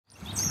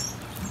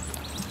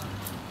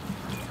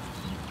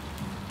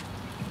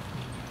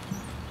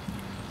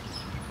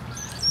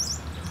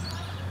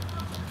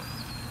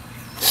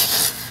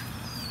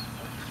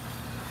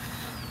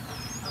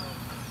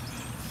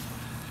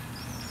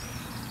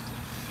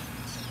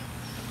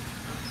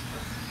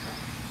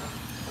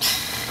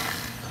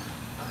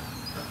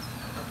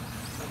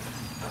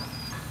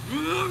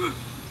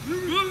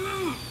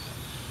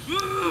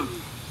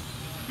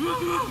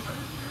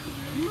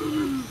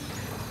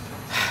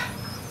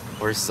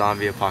worst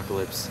zombie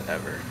apocalypse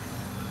ever.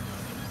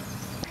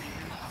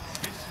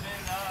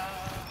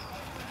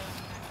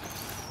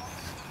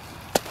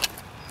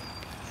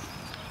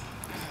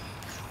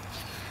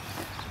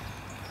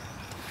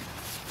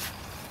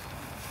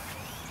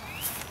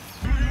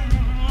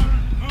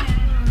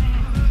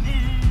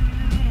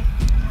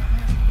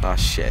 Oh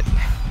shit.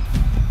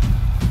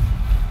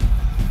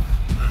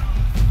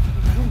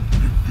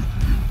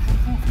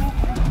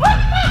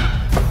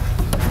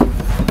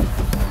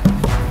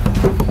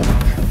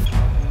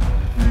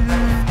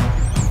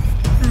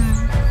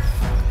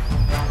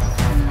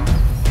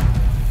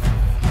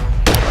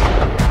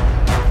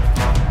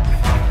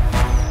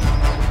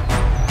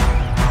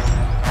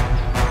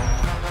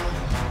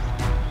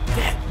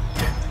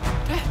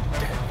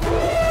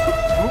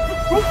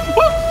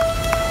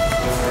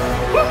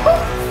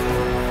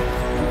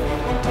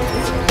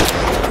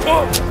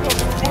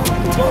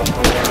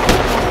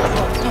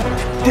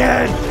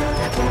 Dad!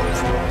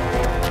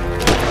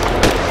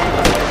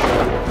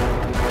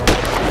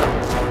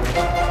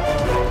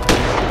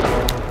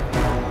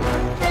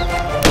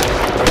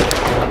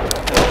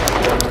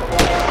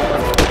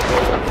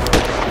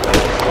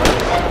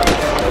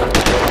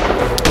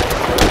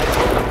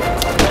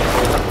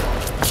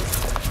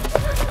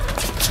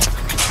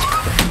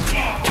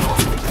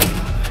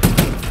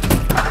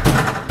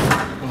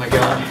 Oh my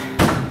god.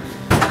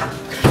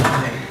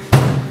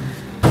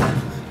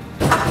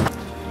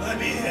 Let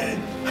me in!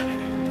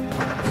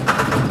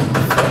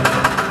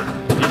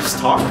 You just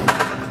talk?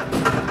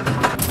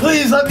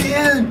 Please let me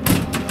in!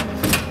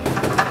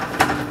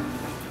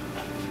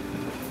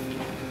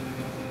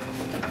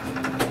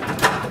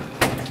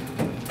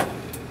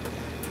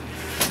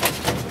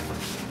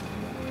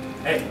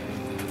 Hey.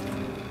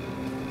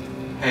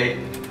 Hey.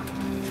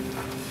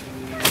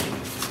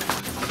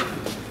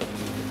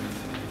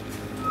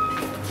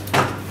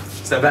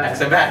 Step back,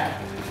 step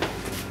back.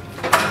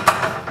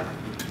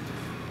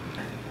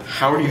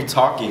 How are you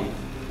talking?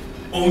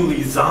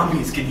 Only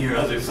zombies can hear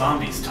other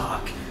zombies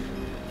talk.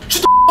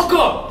 Shut the fuck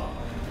up!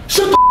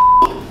 Shut the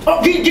f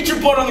up! Get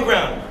your butt on the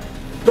ground!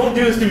 Don't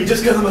do this to me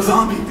just because I'm a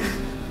zombie.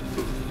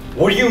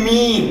 What do you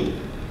mean?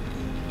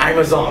 I'm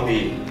a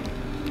zombie.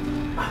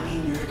 I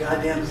mean, you're a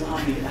goddamn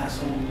zombie,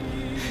 asshole.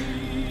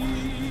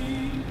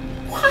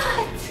 What?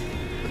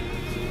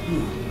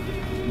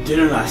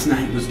 Dinner last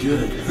night was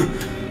good.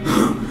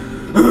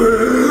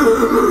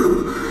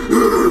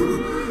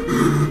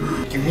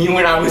 You mean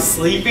when I was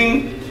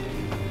sleeping?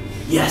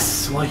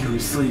 Yes, while you were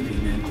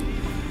sleeping, man.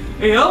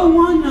 You're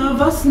one of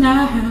us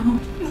now.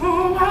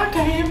 No, I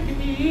can't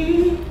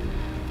be.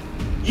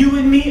 You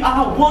and me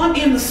are one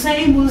in the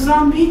same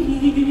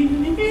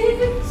zombie.